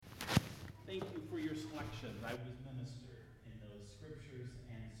reflections I was ministered in those scriptures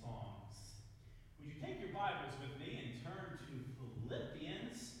and songs. Would you take your Bibles with me and turn to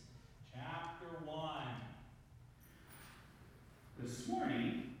Philippians chapter 1. This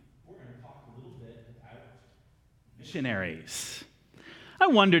morning, we're going to talk a little bit about missionaries. I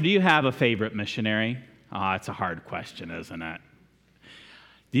wonder, do you have a favorite missionary? It's a hard question, isn't it?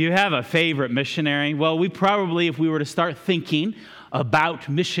 Do you have a favorite missionary? Well, we probably, if we were to start thinking about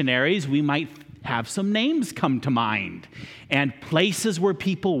missionaries, we might have some names come to mind and places where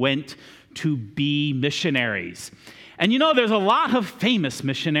people went to be missionaries. And you know, there's a lot of famous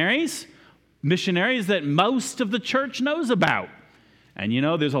missionaries that most of the church knows about. And you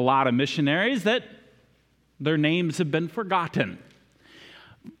know, there's a lot of missionaries that their names have been forgotten.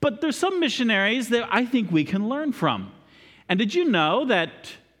 But there's some missionaries that I think we can learn from. And did you know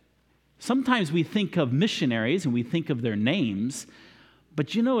that sometimes we think of missionaries and we think of their names,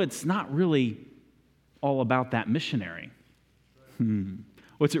 but you know it's not really all about that missionary.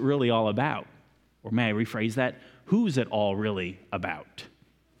 What's it really all about? Or may I rephrase that? Who's it all really about?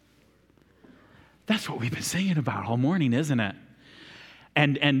 That's what we've been singing about all morning, isn't it?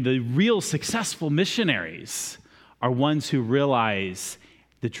 And the real successful missionaries are ones who realize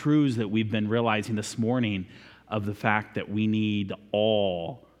the truths that we've been realizing this morning of the fact that we need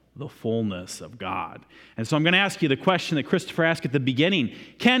all the fullness of God. And so I'm going to ask you the question that Christopher asked at the beginning.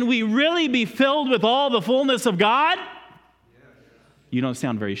 Can we really be filled with all the fullness of God? You don't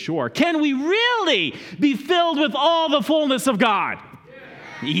sound very sure. Can we really be filled with all the fullness of God?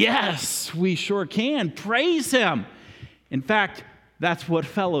 Yes, we sure can. Praise Him. In fact, that's what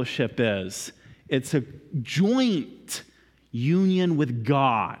fellowship is. It's a joint union with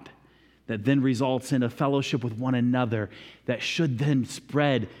God that then results in a fellowship with one another that should then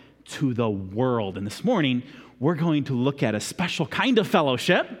spread to the world. And this morning, we're going to look at a special kind of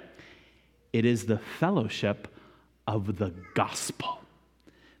fellowship. It is the fellowship of the gospel.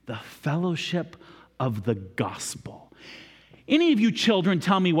 The fellowship of the gospel. Any of you children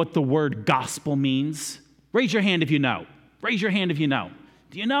tell me what the word gospel means? Raise your hand if you know. Raise your hand if you know.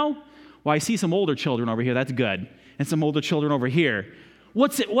 Do you know? Well, I see some older children over here. That's good. And some older children over here.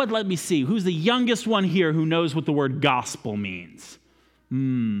 What's it? What? Let me see. Who's the youngest one here who knows what the word gospel means?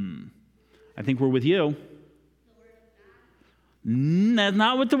 I think we're with you. That's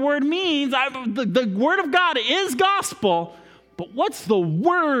not what the word means. The word of God is gospel, but what's the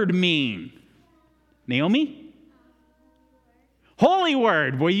word mean? Naomi? Holy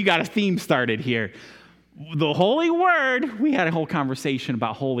word. Boy, you got a theme started here. The holy word, we had a whole conversation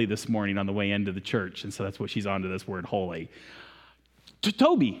about holy this morning on the way into the church, and so that's what she's on to this word holy.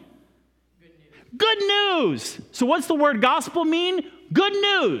 Toby. Good news. So what's the word gospel mean? Good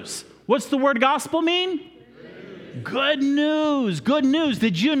news. What's the word gospel mean? Good news. Good news.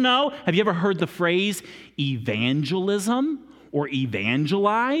 Did you know, have you ever heard the phrase evangelism or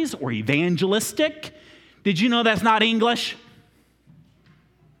evangelize or evangelistic? Did you know that's not English?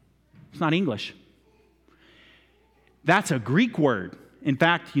 It's not English. That's a Greek word. In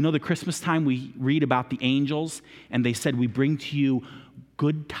fact, you know the Christmas time we read about the angels and they said, we bring to you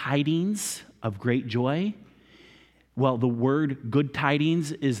good tidings of great joy. Well, the word good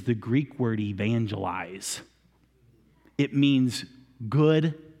tidings is the Greek word evangelize. It means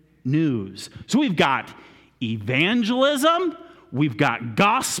good news. So we've got evangelism, we've got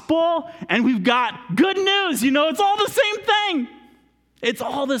gospel, and we've got good news. You know, it's all the same thing. It's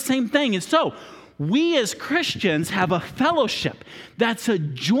all the same thing. And so we as Christians have a fellowship that's a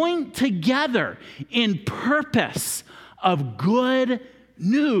joint together in purpose of good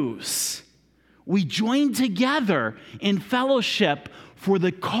news. We join together in fellowship for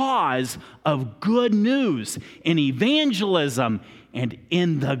the cause of good news in evangelism and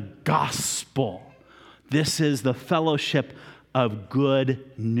in the gospel. This is the fellowship of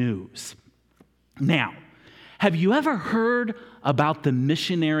good news. Now, have you ever heard about the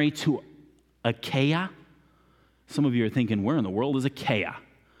missionary to Achaia? Some of you are thinking, where in the world is Achaia?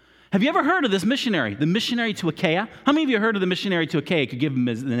 Have you ever heard of this missionary, the missionary to Achaia? How many of you heard of the missionary to Achaia? Could give him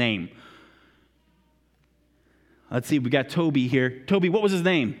the name. Let's see, we got Toby here. Toby, what was his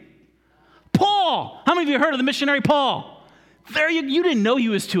name? Paul. How many of you heard of the missionary Paul? There you didn't know he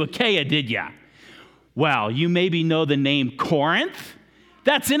was to Achaia, did you? Well, you maybe know the name Corinth.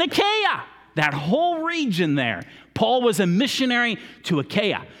 That's in Achaia, that whole region there. Paul was a missionary to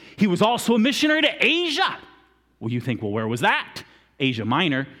Achaia. He was also a missionary to Asia. Well, you think, well, where was that? Asia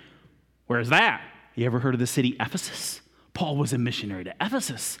Minor. Where's that? You ever heard of the city Ephesus? Paul was a missionary to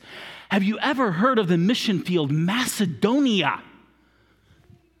Ephesus. Have you ever heard of the mission field Macedonia?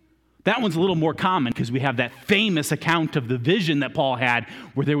 That one's a little more common because we have that famous account of the vision that Paul had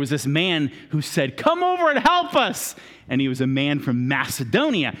where there was this man who said, "Come over and help us." And he was a man from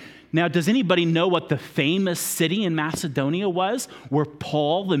Macedonia. Now, does anybody know what the famous city in Macedonia was where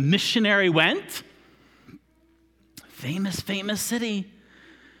Paul, the missionary, went? Famous city.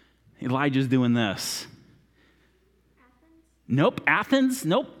 Elijah's doing this. Nope. Athens?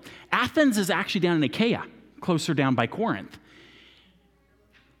 Nope. Athens is actually down in Achaia, closer down by Corinth.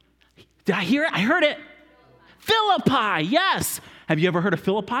 Did I hear it? I heard it. Philippi, yes. Have you ever heard of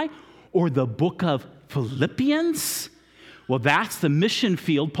Philippi? Or the book of Philippians? Well, that's the mission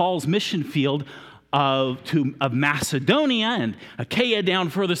field, Paul's mission field of Macedonia and Achaia down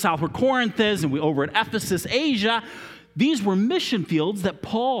further south where Corinth is, and we over at Ephesus, Asia. These were mission fields that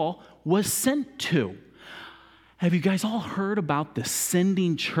Paul was sent to. Have you guys all heard about the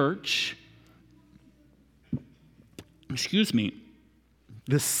sending church? Excuse me.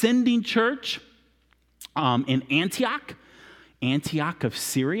 The sending church in Antioch of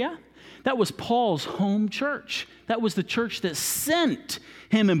Syria, that was Paul's home church. That was the church that sent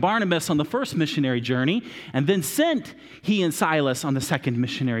him and Barnabas on the first missionary journey and then sent he and Silas on the second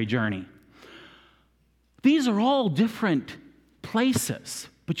missionary journey. These are all different places.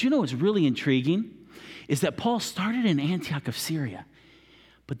 But you know what's really intriguing is that Paul started in Antioch of Syria.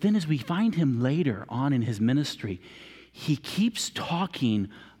 But then as we find him later on in his ministry, he keeps talking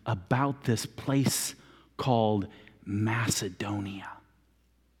about this place called Macedonia.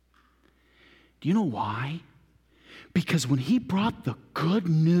 Do you know why? Because when he brought the good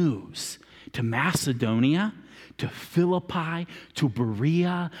news to Macedonia, to Philippi, to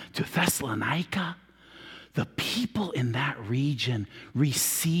Berea, to Thessalonica, the people in that region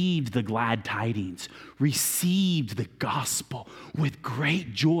received the glad tidings, received the gospel with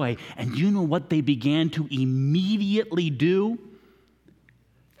great joy. And you know what they began to immediately do?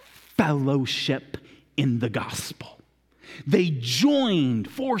 Fellowship in the gospel. They joined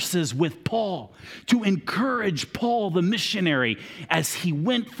forces with Paul to encourage Paul, the missionary, as he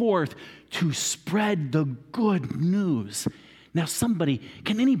went forth to spread the good news. Now,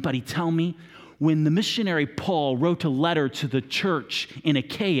 can anybody tell me when the missionary Paul wrote a letter to the church in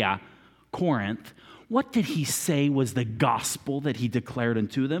Achaia, Corinth, what did he say was the gospel that he declared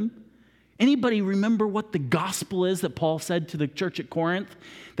unto them? Anybody remember what the gospel is that Paul said to the church at Corinth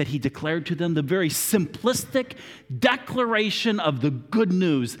that he declared to them? The very simplistic declaration of the good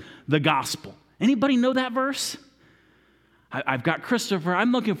news, the gospel. Anybody know that verse? I've got Christopher.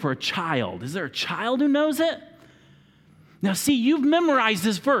 I'm looking for a child. Is there a child who knows it? Now, see, you've memorized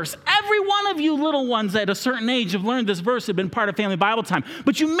this verse. Every one of you little ones at a certain age have learned this verse, have been part of family Bible time.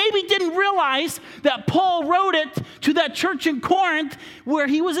 But you maybe didn't realize that Paul wrote it to that church in Corinth where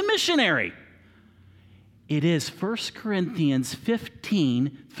he was a missionary. It is 1 Corinthians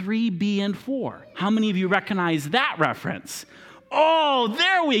 15, 3b and 4. How many of you recognize that reference? Oh,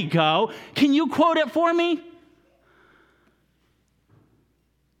 there we go. Can you quote it for me?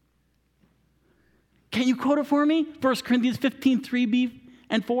 Can you quote it for me? 1 Corinthians 15, 3b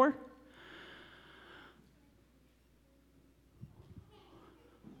and 4?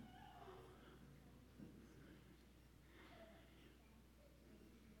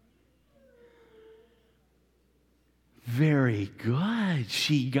 Very good.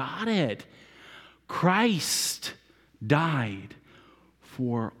 She got it. Christ died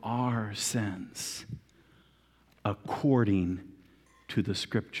for our sins according to the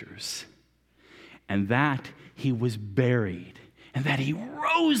Scriptures. And that he was buried, and that he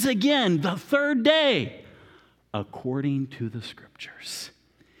rose again the third day, according to the Scriptures.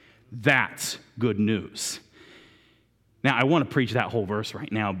 That's good news. Now, I want to preach that whole verse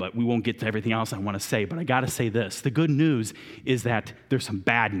right now, but we won't get to everything else I want to say. But I got to say this. The good news is that there's some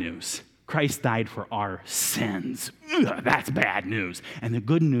bad news. Christ died for our sins. Ugh, that's bad news. And the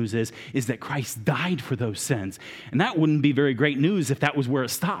good news is that Christ died for those sins. And that wouldn't be very great news if that was where it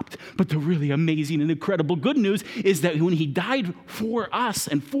stopped. But the really amazing and incredible good news is that when he died for us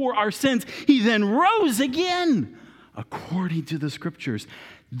and for our sins, he then rose again according to the Scriptures.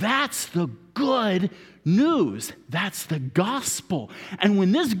 That's the good news. That's the gospel. And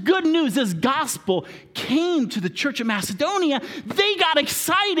when this good news, this gospel came to the church of Macedonia, they got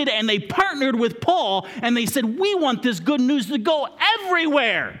excited and they partnered with Paul and they said, we want this good news to go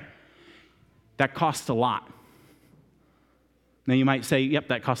everywhere. That costs a lot. Now you might say, yep,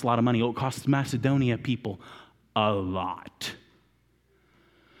 that costs a lot of money. Oh, it costs Macedonia people a lot.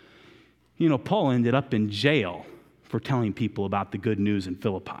 You know, Paul ended up in jail for telling people about the good news in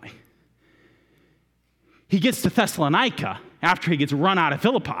Philippi. He gets to Thessalonica after he gets run out of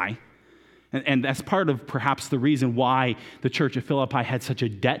Philippi, And that's part of perhaps the reason why the church of Philippi had such a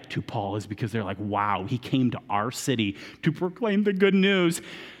debt to Paul, is because they're like, wow, he came to our city to proclaim the good news,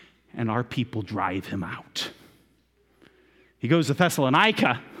 and our people drive him out. He goes to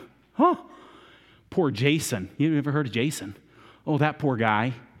Thessalonica. Oh, poor Jason. You ever heard of Jason? Oh, that poor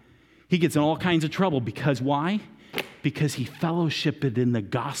guy. He gets in all kinds of trouble because why? Because he fellowshipped in the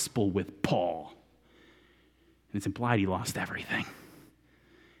gospel with Paul. And it's implied he lost everything.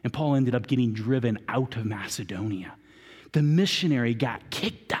 And Paul ended up getting driven out of Macedonia. The missionary got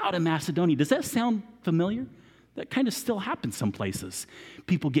kicked out of Macedonia. Does that sound familiar? That kind of still happens some places.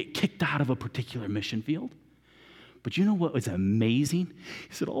 People get kicked out of a particular mission field. But you know what was amazing?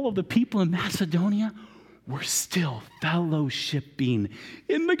 He said all of the people in Macedonia were still fellowshipping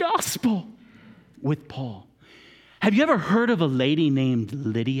in the gospel with Paul. Have you ever heard of a lady named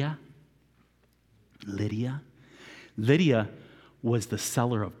Lydia? Lydia was the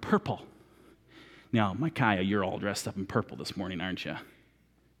seller of purple. Now, Micaiah, you're all dressed up in purple this morning, aren't you?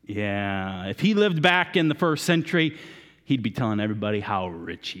 Yeah, if he lived back in the first century, he'd be telling everybody how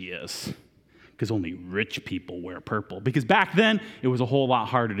rich he is, because only rich people wear purple. Because back then, it was a whole lot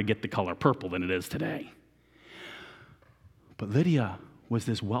harder to get the color purple than it is today. But Lydia was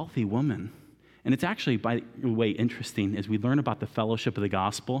this wealthy woman. And it's actually, by the way, interesting as we learn about the fellowship of the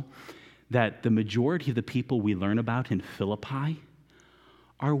gospel, that the majority of the people we learn about in Philippi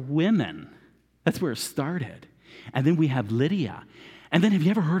are women. That's where it started. And then we have Lydia. And then have you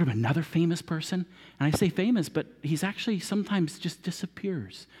ever heard of another famous person? And I say famous, but he's actually sometimes just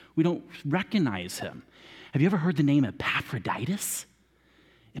disappears. We don't recognize him. Have you ever heard the name Epaphroditus?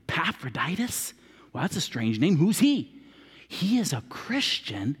 Epaphroditus? Well, that's a strange name. Who's he? He is a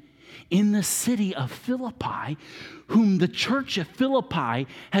Christian in the city of Philippi, whom the church of Philippi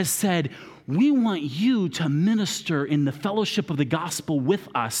has said, we want you to minister in the fellowship of the gospel with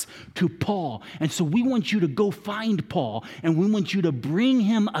us to Paul. And so we want you to go find Paul, and we want you to bring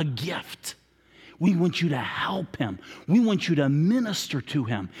him a gift. We want you to help him. We want you to minister to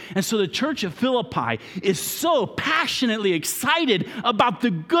him. And so the church of Philippi is so passionately excited about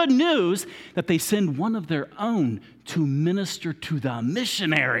the good news that they send one of their own to minister to the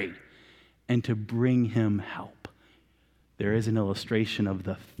missionary and to bring him help. There is an illustration of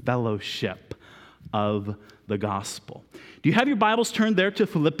the fellowship of the gospel. Do you have your Bibles turned there to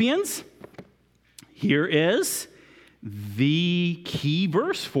Philippians? Here is the key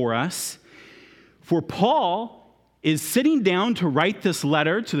verse for us. For Paul is sitting down to write this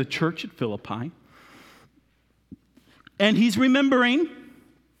letter to the church at Philippi, and he's remembering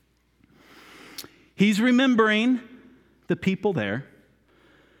the people there.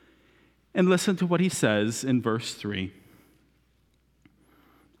 And listen to what he says in verse 3.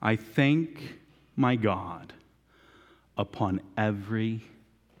 I thank my God upon every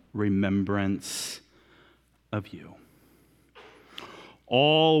remembrance of you.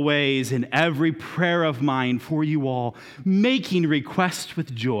 Always in every prayer of mine for you all, making request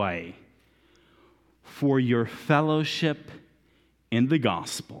with joy for your fellowship in the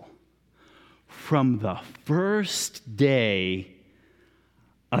gospel from the first day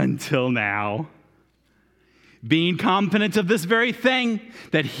until now, being confident of this very thing,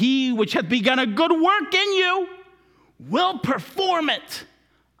 that he which hath begun a good work in you will perform it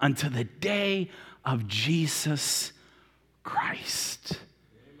unto the day of Jesus Christ.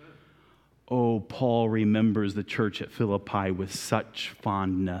 Amen. Oh, Paul remembers the church at Philippi with such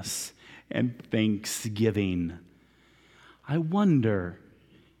fondness and thanksgiving. I wonder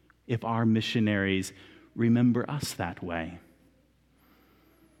if our missionaries remember us that way.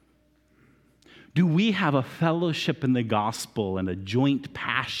 Do we have a fellowship in the gospel and a joint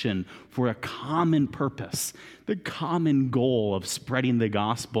passion for a common purpose, the common goal of spreading the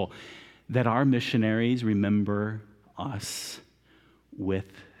gospel, that our missionaries remember us with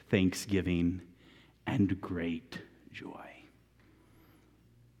thanksgiving and great joy?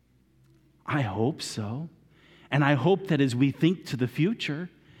 I hope so. And I hope that as we think to the future,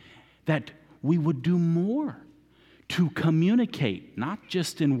 that we would do more to communicate, not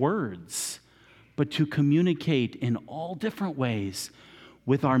just in words, but to communicate in all different ways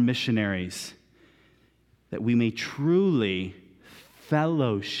with our missionaries, that we may truly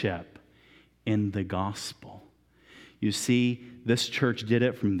fellowship in the gospel. You see, this church did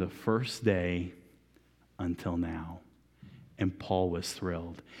it from the first day until now, and Paul was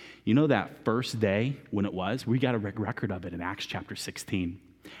thrilled. You know that first day, when it was? We got a record of it in Acts chapter 16.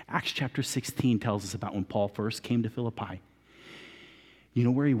 Acts chapter 16 tells us about when Paul first came to Philippi. You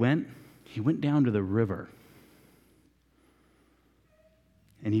know where he went? He went down to the river,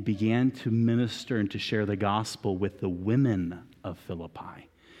 and he began to minister and to share the gospel with the women of Philippi.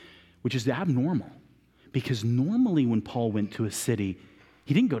 which is abnormal. Because normally when Paul went to a city,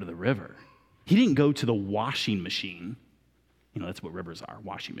 he didn't go to the river. He didn't go to the washing machine. You know, that's what rivers are,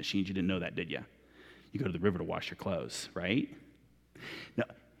 washing machines. You didn't know that, did you? You go to the river to wash your clothes, right? No,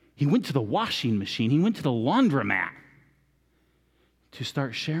 he went to the washing machine. He went to the laundromat to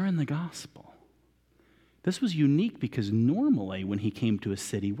start sharing the gospel. This was unique because normally when he came to a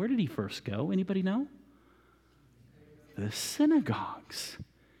city, where did he first go? Anybody know? The synagogues.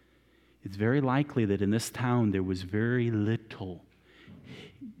 It's very likely that in this town there was very little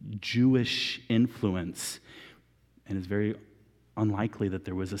Jewish influence, and it's very unlikely that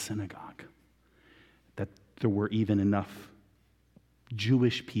there was a synagogue, that there were even enough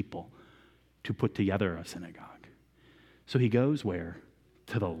Jewish people to put together a synagogue. So he goes where?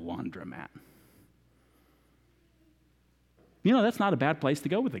 To the laundromat. You know, that's not a bad place to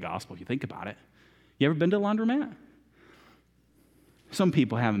go with the gospel if you think about it. You ever been to a laundromat? Some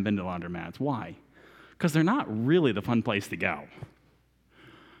people haven't been to laundromats. Why? Because they're not really the fun place to go.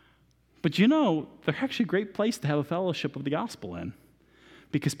 But you know, they're actually a great place to have a fellowship of the gospel in,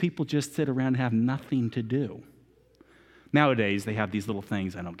 because people just sit around and have nothing to do. Nowadays, they have these little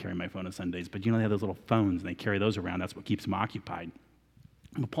things. I don't carry my phone on Sundays, but you know, they have those little phones, and they carry those around. That's what keeps them occupied.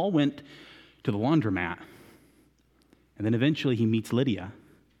 But Paul went to the laundromat, and then eventually he meets Lydia,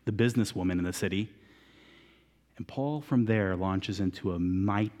 the businesswoman in the city. And Paul from there launches into a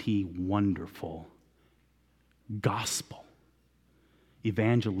mighty, wonderful gospel,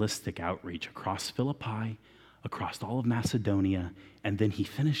 evangelistic outreach across Philippi, across all of Macedonia, and then he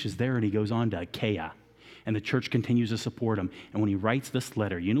finishes there and he goes on to Achaia. And the church continues to support him. And when he writes this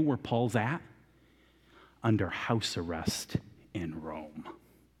letter, you know where Paul's at? Under house arrest in Rome.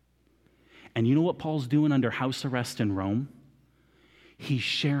 And you know what Paul's doing under house arrest in Rome? He's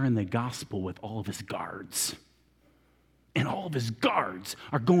sharing the gospel with all of his guards. And all of his guards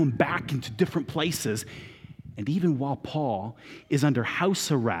are going back into different places. And even while Paul is under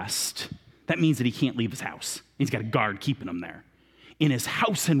house arrest, that means that he can't leave his house. He's got a guard keeping him there. In his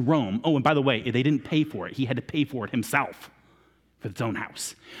house in Rome. Oh, and by the way, they didn't pay for it. He had to pay for it himself, for his own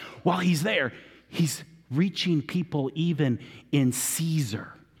house. While he's there, he's reaching people even in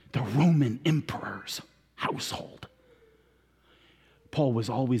Caesar, the Roman emperor's household. Paul was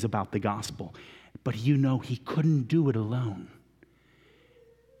always about the gospel, but you know he couldn't do it alone.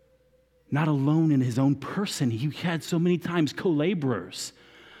 Not alone in his own person. He had so many times co-laborers,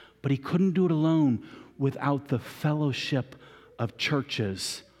 but he couldn't do it alone without the fellowship of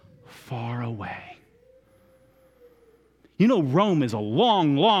churches far away. You know, Rome is a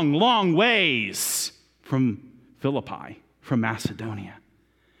long, long, long ways from Philippi, from Macedonia.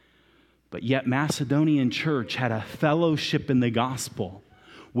 But yet Macedonian church had a fellowship in the gospel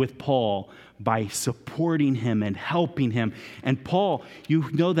with Paul by supporting him and helping him. And Paul, you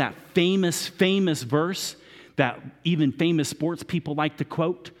know that famous verse that even famous sports people like to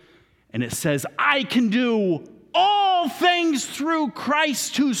quote? And it says, I can do all things through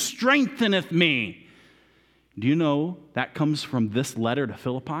Christ who strengtheneth me. Do you know that comes from this letter to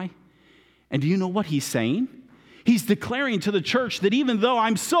Philippi? And do you know what he's saying? He's declaring to the church that even though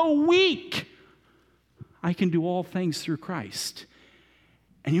I'm so weak, I can do all things through Christ.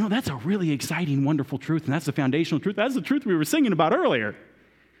 And you know, that's a really exciting, wonderful truth, and that's the foundational truth. That's the truth we were singing about earlier.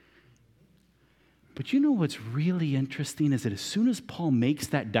 But you know what's really interesting is that as soon as Paul makes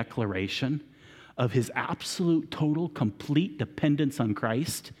that declaration of his absolute, total, complete dependence on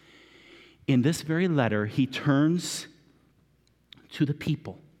Christ, in this very letter, he turns to the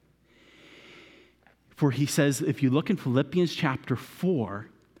people. For he says, if you look in Philippians chapter 4,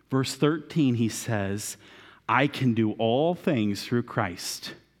 verse 13, he says, I can do all things through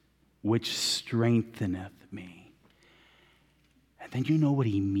Christ, which strengtheneth me. And then you know what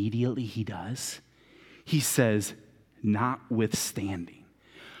immediately he does? He says, notwithstanding.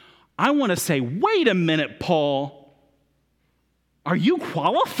 I want to say, wait a minute, Paul. Are you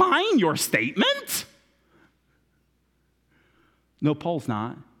qualifying your statement? No, Paul's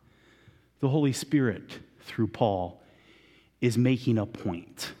not. The Holy Spirit, through Paul, is making a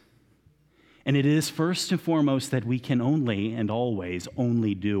point. And it is first and foremost that we can only and always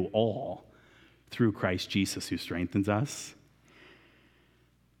only do all through Christ Jesus who strengthens us.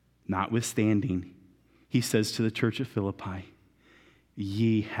 Notwithstanding, he says to the church of Philippi,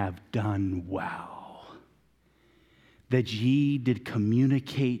 ye have done well, that ye did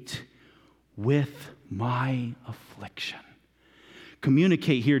communicate with my affliction.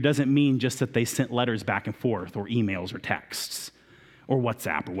 Communicate here doesn't mean just that they sent letters back and forth or emails or texts or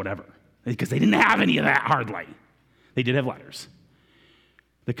WhatsApp or whatever, because they didn't have any of that hardly. They did have letters.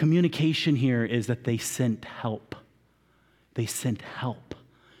 The communication here is that they sent help. They sent help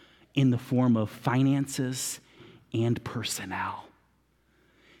in the form of finances and personnel.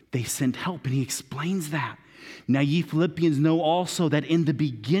 They sent help, and he explains that. Now ye Philippians know also that in the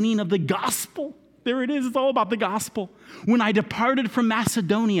beginning of the gospel, there it is, it's all about the gospel. When I departed from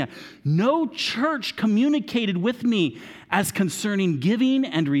Macedonia, no church communicated with me as concerning giving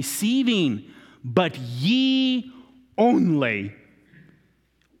and receiving, but ye only.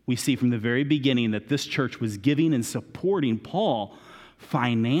 We see from the very beginning that this church was giving and supporting Paul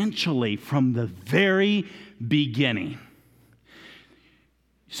financially from the very beginning.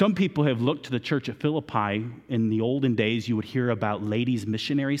 Some people have looked to the church at Philippi. In the olden days, you would hear about ladies'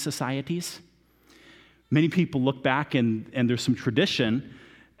 missionary societies. Many people look back and there's some tradition,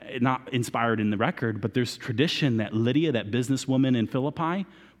 not inspired in the record, but there's tradition that Lydia, that businesswoman in Philippi,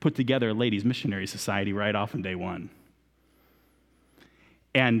 put together a ladies' missionary society right off on day one.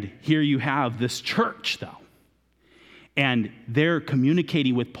 And here you have this church, though. And they're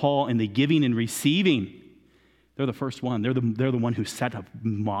communicating with Paul in the giving and receiving. They're the first one. They're the one who set a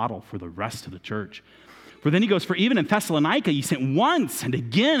model for the rest of the church. For then he goes, for even in Thessalonica, you sent once and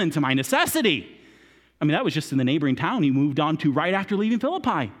again into my necessity. I mean, that was just in the neighboring town he moved on to right after leaving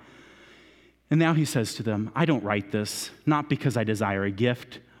Philippi. And now he says to them, I don't write this, not because I desire a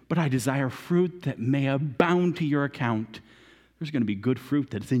gift, but I desire fruit that may abound to your account. There's going to be good fruit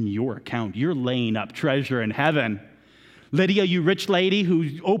that's in your account. You're laying up treasure in heaven. Lydia, you rich lady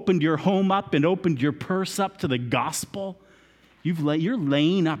who opened your home up and opened your purse up to the gospel, you're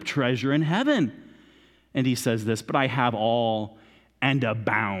laying up treasure in heaven. And he says this, but I have all and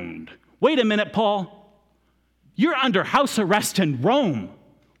abound. Wait a minute, Paul. You're under house arrest in Rome.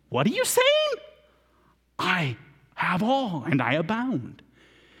 What are you saying? I have all and I abound.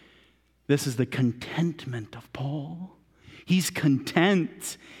 This is the contentment of Paul. He's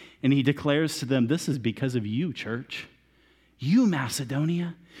content, and he declares to them, this is because of you, church. You,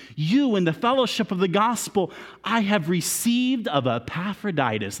 Macedonia, you in the fellowship of the gospel, I have received of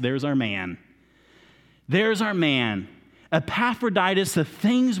Epaphroditus. There's our man. There's our man. Epaphroditus, the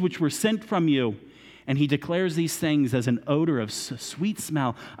things which were sent from you. And he declares these things as an odor of sweet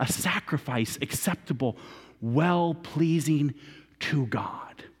smell, a sacrifice acceptable, well-pleasing to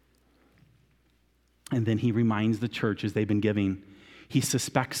God. And then he reminds the church as they've been giving, he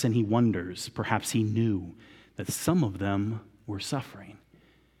suspects and he wonders, perhaps he knew that some of them were suffering.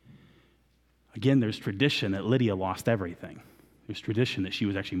 Again, there's tradition that Lydia lost everything. There's tradition that she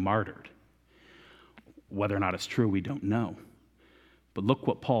was actually martyred. Whether or not it's true, we don't know. But look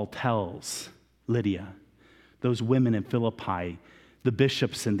what Paul tells Lydia, those women in Philippi, the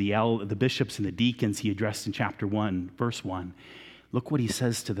bishops and the deacons he addressed in chapter 1, verse 1. Look what he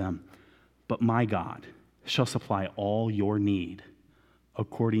says to them. But my God shall supply all your need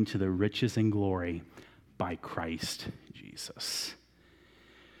according to the riches and glory by Christ Jesus.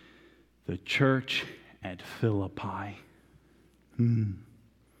 The church at Philippi,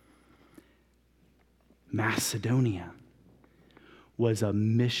 Macedonia, was a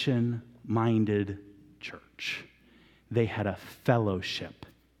mission-minded church. They had a fellowship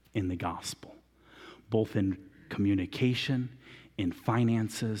in the gospel, both in communication, in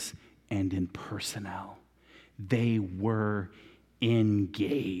finances, and in personnel. They were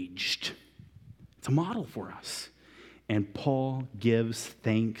engaged. It's a model for us. And Paul gives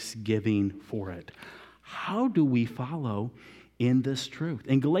thanksgiving for it. How do we follow in this truth?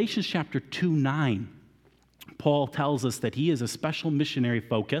 In Galatians chapter 2:9, Paul tells us that he has a special missionary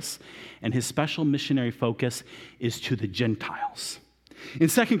focus, and his special missionary focus is to the Gentiles. In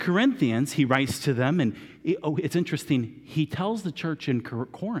 2 Corinthians, he writes to them, and it's interesting, he tells the church in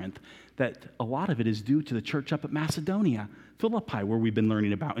Corinth that a lot of it is due to the church up at Macedonia, Philippi, where we've been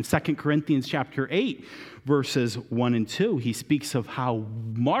learning about. In 2 Corinthians chapter 8, verses 1 and 2, he speaks of how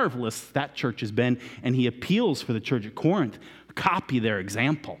marvelous that church has been, and he appeals for the church at Corinth. Copy their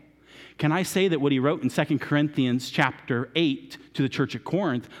example. Can I say that what he wrote in 2 Corinthians chapter 8 to the church at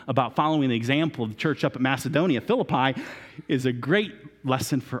Corinth about following the example of the church up at Macedonia, Philippi, is a great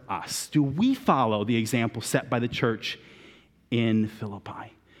lesson for us? Do we follow the example set by the church in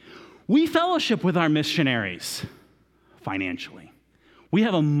Philippi? We fellowship with our missionaries financially. We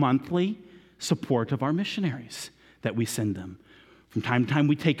have a monthly support of our missionaries that we send them. From time to time,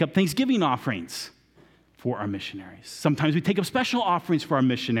 we take up Thanksgiving offerings for our missionaries. Sometimes we take up special offerings for our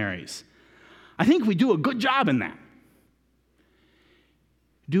missionaries. I think we do a good job in that.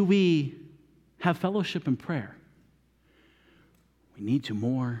 Do we have fellowship and prayer? We need to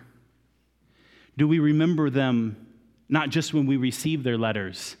more. Do we remember them not just when we receive their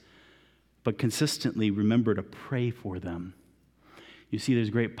letters, but consistently remember to pray for them? You see, there's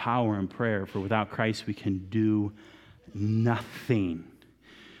great power in prayer, for without Christ we can do nothing.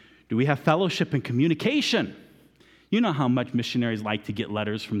 Do we have fellowship and communication? You know how much missionaries like to get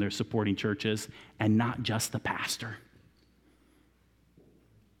letters from their supporting churches, and not just the pastor.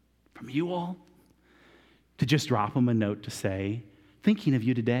 From you all, to just drop them a note to say, thinking of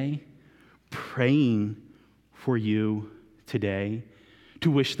you today, praying for you today, to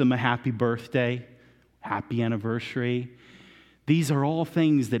wish them a happy birthday, happy anniversary. These are all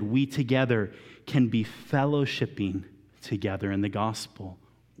things that we together can be fellowshipping together in the gospel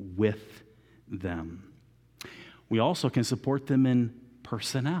with them. We also can support them in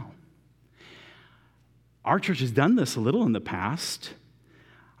personnel. Our church has done this a little in the past.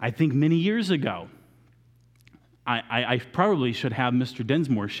 I think many years ago, I probably should have Mr.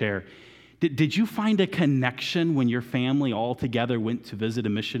 Dinsmore share. Did you find a connection when your family all together went to visit a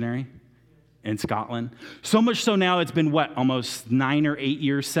missionary in Scotland? So much so now it's been, almost 9 or 8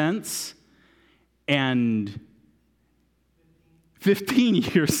 years since? And 15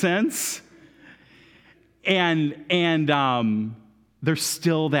 years since? And there's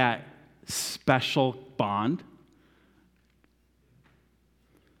still that special bond.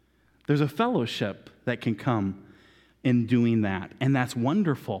 There's a fellowship that can come in doing that, and that's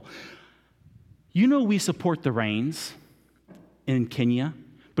wonderful. You know, we support the Rains in Kenya,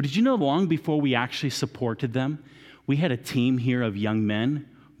 but did you know long before we actually supported them, we had a team here of young men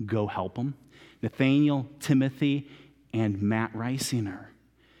go help them? Nathaniel, Timothy, and Matt Reisinger.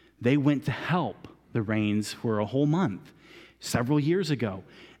 They went to help the Rains for a whole month several years ago.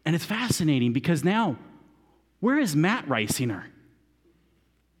 And it's fascinating because now, where is Matt Reisinger?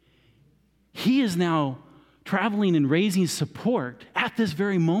 He is now traveling and raising support at this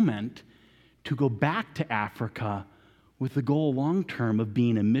very moment to go back to Africa with the goal long-term of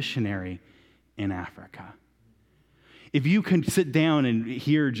being a missionary in Africa. If you can sit down and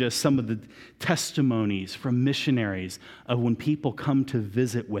hear just some of the testimonies from missionaries of when people come to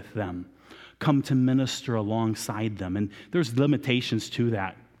visit with them, come to minister alongside them, and there's limitations to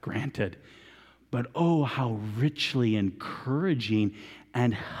that, granted, but oh, how richly encouraging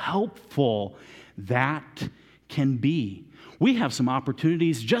and helpful that can be. We have some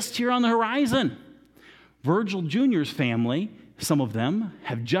opportunities just here on the horizon. Virgil Jr.'s family, some of them,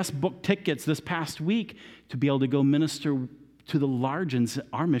 have just booked tickets this past week to be able to go minister to the Largens,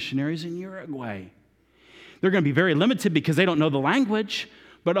 our missionaries in Uruguay. They're going to be very limited because they don't know the language,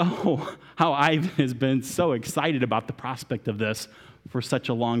 but oh, how Ivan has been so excited about the prospect of this for such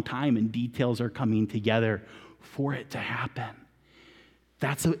a long time, and details are coming together for it to happen.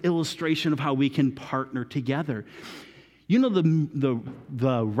 That's an illustration of how we can partner together. You know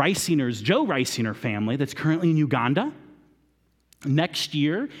the Reisingers, Joe Reisinger family that's currently in Uganda? Next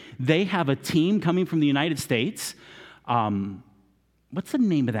year, they have a team coming from the United States. What's the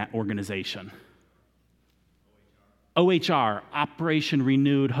name of that organization? OHR, Operation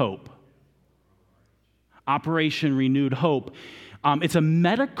Renewed Hope. Operation Renewed Hope. It's a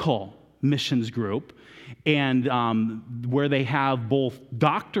medical missions group, and where they have both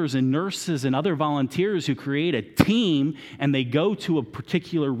doctors and nurses and other volunteers who create a team, and they go to a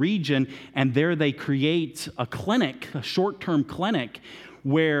particular region, and there they create a clinic, a short-term clinic,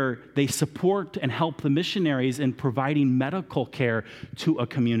 where they support and help the missionaries in providing medical care to a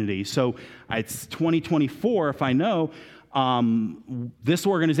community. So it's 2024, if I know. This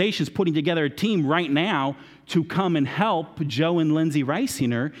organization is putting together a team right now to come and help Joe and Lindsay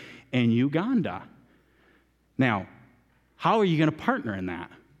Reisinger in Uganda. Now, how are you going to partner in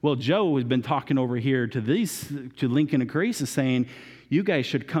that? Well, Joe has been talking over here to Lincoln and Carissa, saying, you guys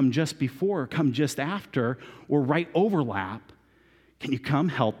should come just before, come just after, or right overlap. Can you come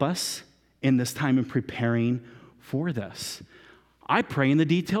help us in this time of preparing for this? I pray and the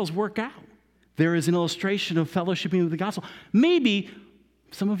details work out. There is an illustration of fellowshipping with the gospel. Maybe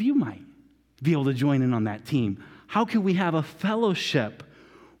some of you might be able to join in on that team. How can we have a fellowship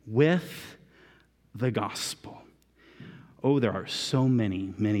with the gospel? Oh, there are so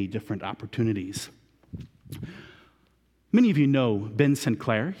many, many different opportunities. Many of you know Ben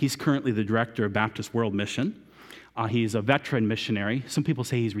Sinclair. He's currently the director of Baptist World Mission. He's a veteran missionary. Some people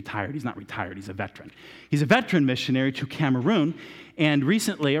say he's retired. He's not retired. He's a veteran. He's a veteran missionary to Cameroon. And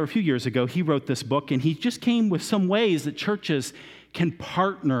recently, or a few years ago, he wrote this book, and he just came with some ways that churches can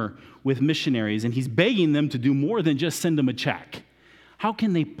partner with missionaries. And he's begging them to do more than just send them a check. How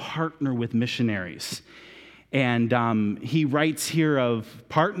can they partner with missionaries? And he writes here of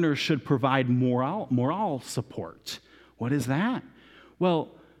partners should provide moral support. What is that? Well,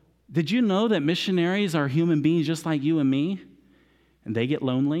 did you know that missionaries are human beings just like you and me? And they get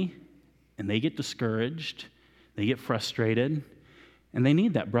lonely, and they get discouraged, they get frustrated, and they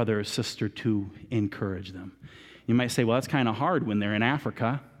need that brother or sister to encourage them. You might say, well, that's kind of hard when they're in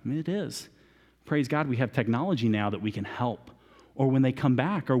Africa. I mean, it is. Praise God, we have technology now that we can help. Or when they come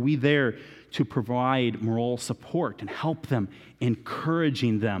back, are we there to provide moral support and help them,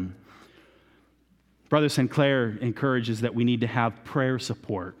 encouraging them? Brother Sinclair encourages that we need to have prayer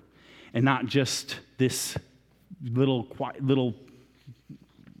support and not just this little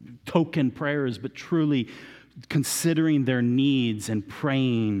token prayers, but truly considering their needs and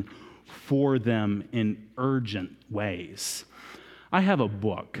praying for them in urgent ways. I have a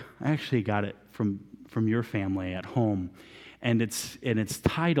book. I actually got it from your family at home, and its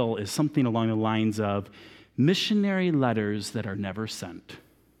title is something along the lines of Missionary Letters That Are Never Sent.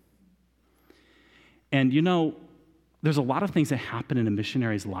 And you know, there's a lot of things that happen in a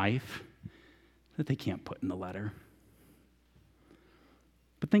missionary's life that they can't put in the letter.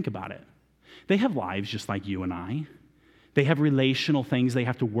 But think about it. They have lives just like you and I. They have relational things they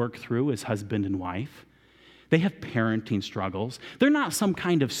have to work through as husband and wife. They have parenting struggles. They're not some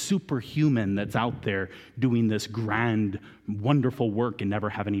kind of superhuman that's out there doing this grand, wonderful work and never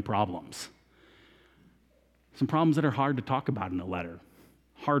have any problems. Some problems that are hard to talk about in a letter,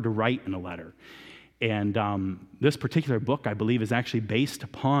 hard to write in a letter. And this particular book, I believe, is actually based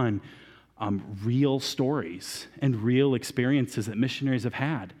upon real stories and real experiences that missionaries have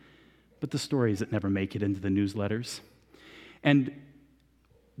had, but the stories that never make it into the newsletters. And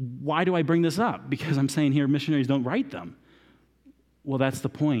why do I bring this up? Because I'm saying here missionaries don't write them. Well, that's the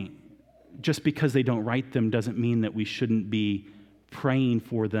point. Just because they don't write them doesn't mean that we shouldn't be praying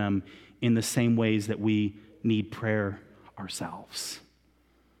for them in the same ways that we need prayer ourselves.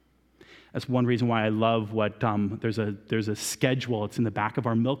 That's one reason why I love what, there's a schedule, it's in the back of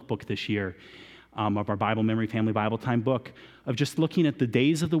our milk book this year, of our Bible Memory Family Bible Time book, of just looking at the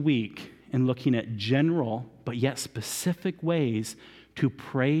days of the week and looking at general but yet specific ways to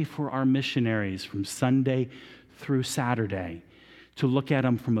pray for our missionaries from Sunday through Saturday, to look at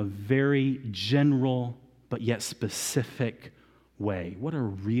them from a very general but yet specific way. What are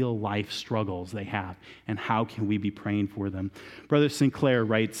real life struggles they have, and how can we be praying for them? Brother Sinclair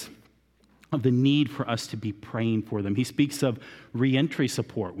writes of the need for us to be praying for them. He speaks of reentry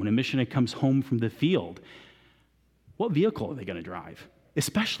support when a missionary comes home from the field. What vehicle are they going to drive?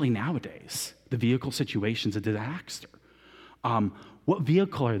 Especially nowadays, the vehicle situation's a disaster. What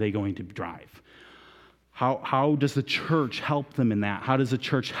vehicle are they going to drive? How does the church help them in that? How does the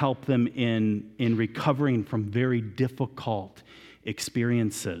church help them in recovering from very difficult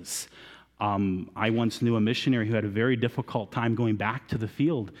experiences? I once knew a missionary who had a very difficult time going back to the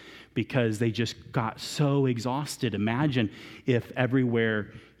field because they just got so exhausted. Imagine if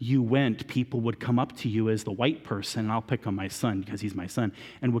everywhere you went, people would come up to you as the white person, and I'll pick on my son because he's my son,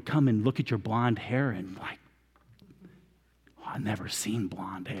 and would come and look at your blonde hair and like, oh, I've never seen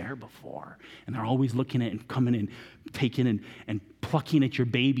blonde hair before. And they're always looking at it and coming and taking and plucking at your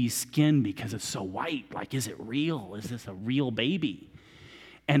baby's skin because it's so white. Like, is it real? Is this a real baby?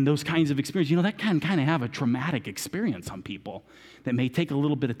 And those kinds of experiences, that can kind of have a traumatic experience on people that may take a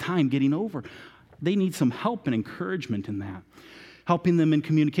little bit of time getting over. They need some help and encouragement in that. Helping them in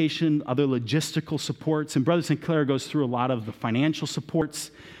communication, other logistical supports. And Brother Sinclair goes through a lot of the financial supports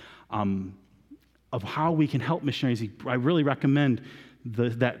of how we can help missionaries. I really recommend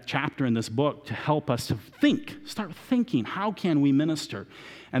that chapter in this book to help us to start thinking, how can we minister?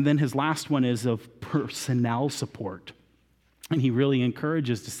 And then his last one is of personnel support. And he really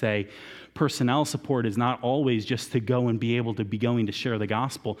encourages to say personnel support is not always just to go and be able to be going to share the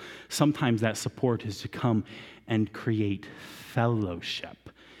gospel. Sometimes that support is to come and create fellowship,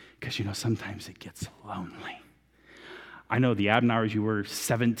 because sometimes it gets lonely. I know the Abnars, you were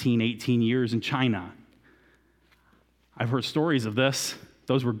 17, 18 years in China. I've heard stories of this.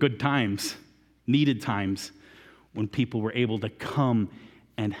 Those were good times, needed times, when people were able to come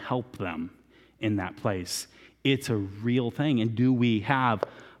and help them in that place. It's a real thing. And do we have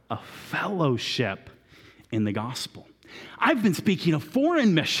a fellowship in the gospel? I've been speaking of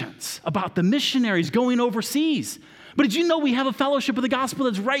foreign missions, about the missionaries going overseas. But did you know we have a fellowship of the gospel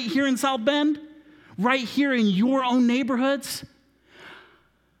that's right here in South Bend? Right here in your own neighborhoods?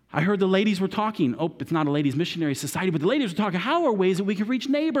 I heard the ladies were talking. Oh, it's not a ladies' missionary society, but the ladies were talking, how are ways that we can reach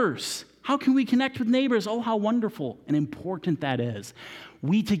neighbors? How can we connect with neighbors? Oh, how wonderful and important that is.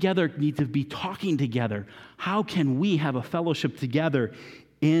 We together need to be talking together. How can we have a fellowship together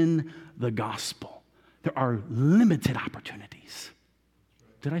in the gospel? There are limited opportunities.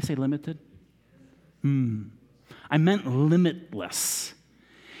 Did I say limited? I meant limitless.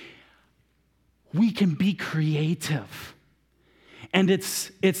 We can be creative. And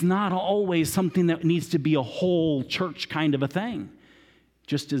it's not always something that needs to be a whole church kind of a thing,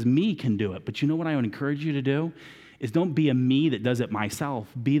 just as me can do it. But you know what I would encourage you to do? is don't be a me that does it myself.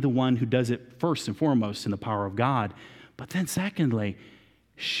 Be the one who does it first and foremost in the power of God. But then secondly,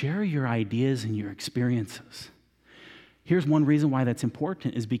 share your ideas and your experiences. Here's one reason why that's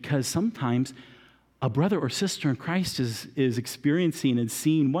important is because sometimes a brother or sister in Christ is experiencing and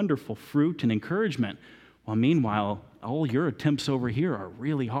seeing wonderful fruit and encouragement, while meanwhile, all your attempts over here are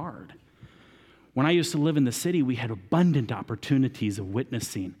really hard. When I used to live in the city, we had abundant opportunities of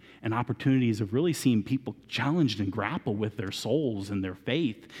witnessing and opportunities of really seeing people challenged and grapple with their souls and their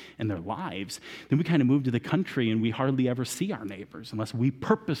faith and their lives. Then we kind of moved to the country and we hardly ever see our neighbors unless we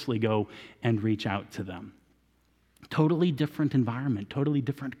purposely go and reach out to them. Totally different environment, totally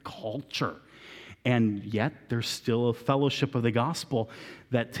different culture. And yet there's still a fellowship of the gospel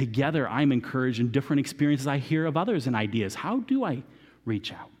that together I'm encouraged in different experiences I hear of others and ideas. How do I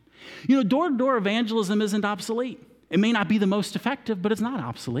reach out? You know, door-to-door evangelism isn't obsolete. It may not be the most effective, but it's not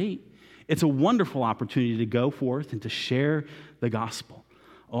obsolete. It's a wonderful opportunity to go forth and to share the gospel.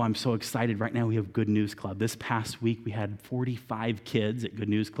 Oh, I'm so excited. Right now we have Good News Club. This past week we had 45 kids at Good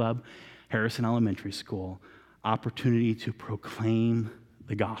News Club, Harrison Elementary School, opportunity to proclaim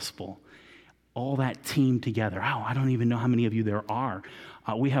the gospel. All that team together. Oh, I don't even know how many of you there are.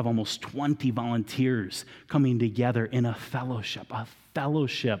 We have almost 20 volunteers coming together in a fellowship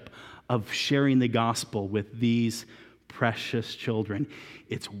of sharing the gospel with these precious children.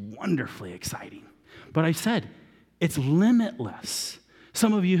 It's wonderfully exciting. But I said, it's limitless.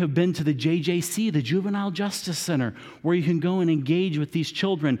 Some of you have been to the JJC, the Juvenile Justice Center, where you can go and engage with these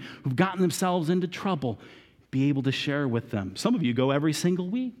children who've gotten themselves into trouble, be able to share with them. Some of you go every single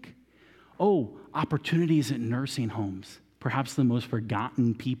week. Oh, opportunities at nursing homes, perhaps the most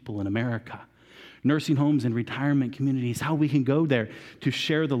forgotten people in America. Nursing homes and retirement communities, how we can go there to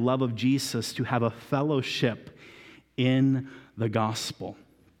share the love of Jesus, to have a fellowship in the gospel.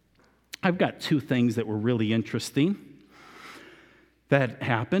 I've got two things that were really interesting that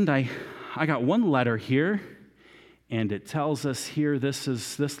happened. I got one letter here, and it tells us here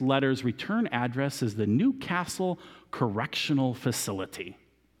this letter's return address is the Newcastle Correctional Facility.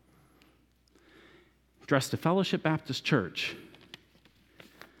 Addressed to Fellowship Baptist Church.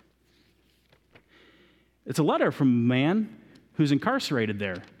 It's a letter from a man who's incarcerated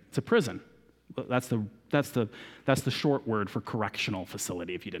there. It's a prison. That's the short word for correctional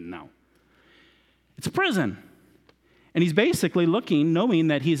facility, if you didn't know. It's a prison. And he's basically looking, knowing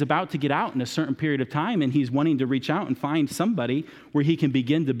that he's about to get out in a certain period of time, and he's wanting to reach out and find somebody where he can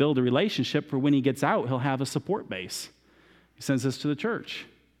begin to build a relationship for when he gets out, he'll have a support base. He sends this to the church.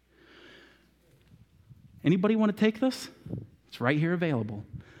 Anybody want to take this? It's right here available.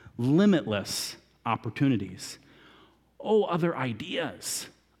 Limitless opportunities. Oh, other ideas.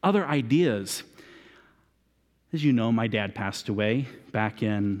 As you know, my dad passed away back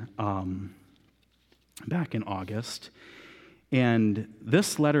in August. And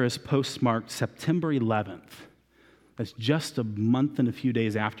this letter is postmarked September 11th. That's just a month and a few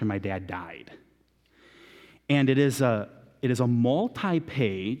days after my dad died. And it is a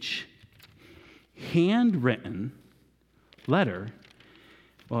multi-page, handwritten letter.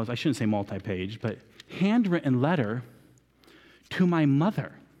 Well, I shouldn't say multi-page, but handwritten letter to my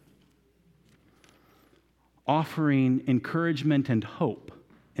mother, offering encouragement and hope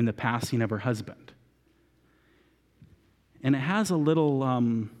in the passing of her husband. And it has a little,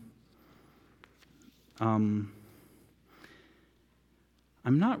 I'm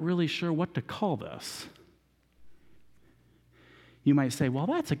not really sure what to call this. You might say, well,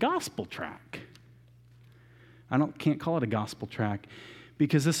 that's a gospel tract. Can't call it a gospel tract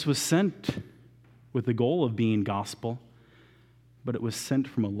because this was sent with the goal of being gospel, but it was sent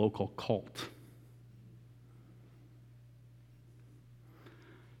from a local cult.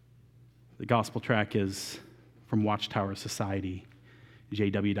 The gospel tract is from Watchtower Society,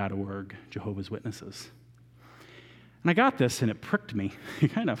 jw.org, Jehovah's Witnesses. And I got this and it pricked me. You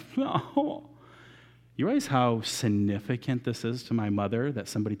realize how significant this is to my mother that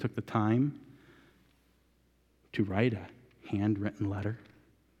somebody took the time to write a handwritten letter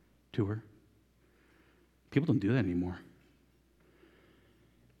to her? People don't do that anymore.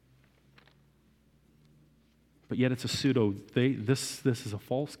 But yet it's a this is a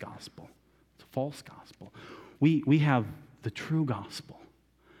false gospel. It's a false gospel. We have the true gospel.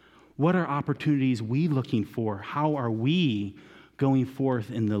 What are opportunities we looking for? How are we going forth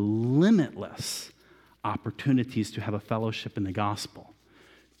in the limitless opportunities to have a fellowship in the gospel,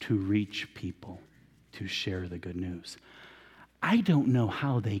 to reach people, to share the good news? I don't know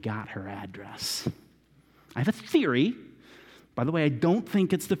how they got her address. I have a theory. By the way, I don't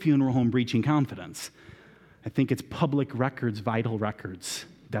think it's the funeral home breaching confidence. I think it's public records, vital records,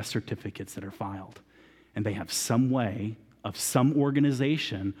 death certificates that are filed. And they have some way of some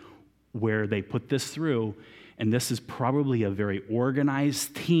organization where they put this through, and this is probably a very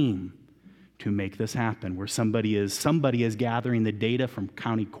organized team to make this happen, where somebody is gathering the data from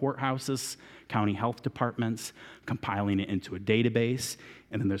county courthouses, county health departments, compiling it into a database,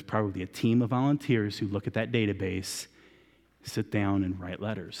 and then there's probably a team of volunteers who look at that database, sit down, and write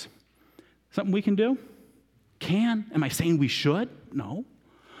letters. Something we can do? Am I saying we should? No.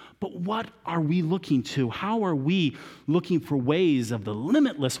 But what are we looking to? How are we looking for ways of the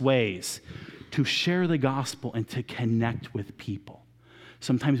limitless ways to share the gospel and to connect with people?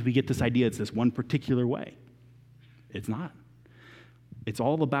 Sometimes we get this idea it's this one particular way. It's not. It's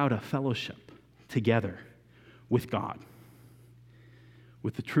all about a fellowship together with God,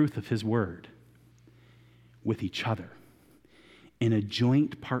 with the truth of His Word, with each other, in a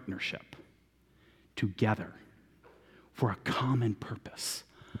joint partnership together for a common purpose,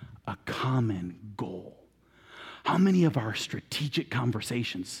 a common goal. How many of our strategic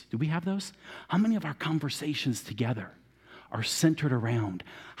conversations, do we have those? How many of our conversations together are centered around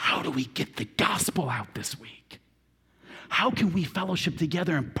how do we get the gospel out this week? How can we fellowship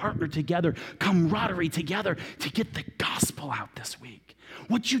together and partner together, camaraderie together to get the gospel out this week?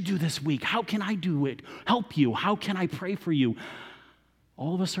 What you do this week, how can I do it? Help you? How can I pray for you?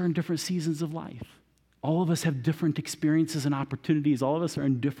 All of us are in different seasons of life. All of us have different experiences and opportunities. All of us are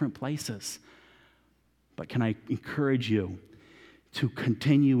in different places. But can I encourage you to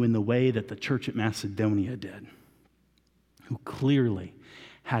continue in the way that the church at Macedonia did, who clearly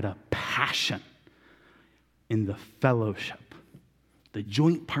had a passion in the fellowship, the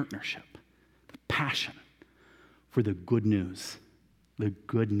joint partnership, the passion for the good news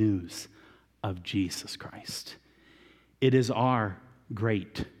of Jesus Christ. It is our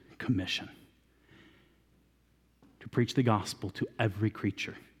great commission to preach the gospel to every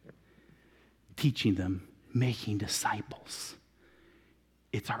creature, teaching them, making disciples.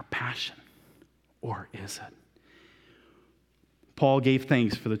 It's our passion, or is it? Paul gave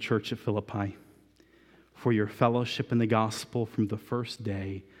thanks for the church at Philippi, for your fellowship in the gospel from the first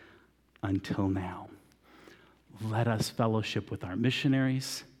day until now. Let us fellowship with our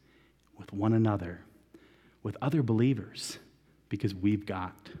missionaries, with one another, with other believers, because we've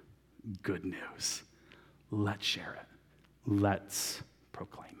got good news. Let's share it. Let's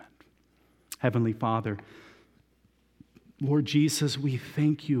proclaim it. Heavenly Father, Lord Jesus, we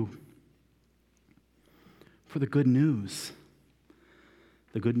thank you for the good news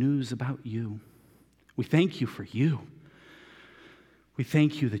about you. We thank you for you. We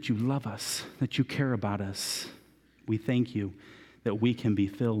thank you that you love us, that you care about us. We thank you that we can be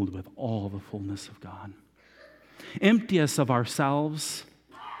filled with all the fullness of God. Empty us of ourselves.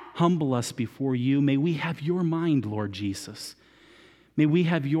 Humble us before you. May we have your mind, Lord Jesus. May we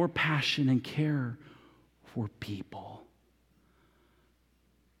have your passion and care for people.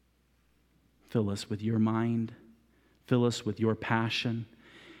 Fill us with your mind. Fill us with your passion.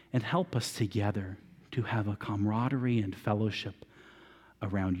 And help us together to have a camaraderie and fellowship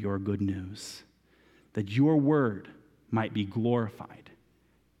around your good news, that your word might be glorified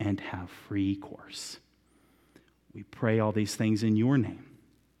and have free course. We pray all these things in your name.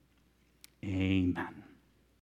 Amen.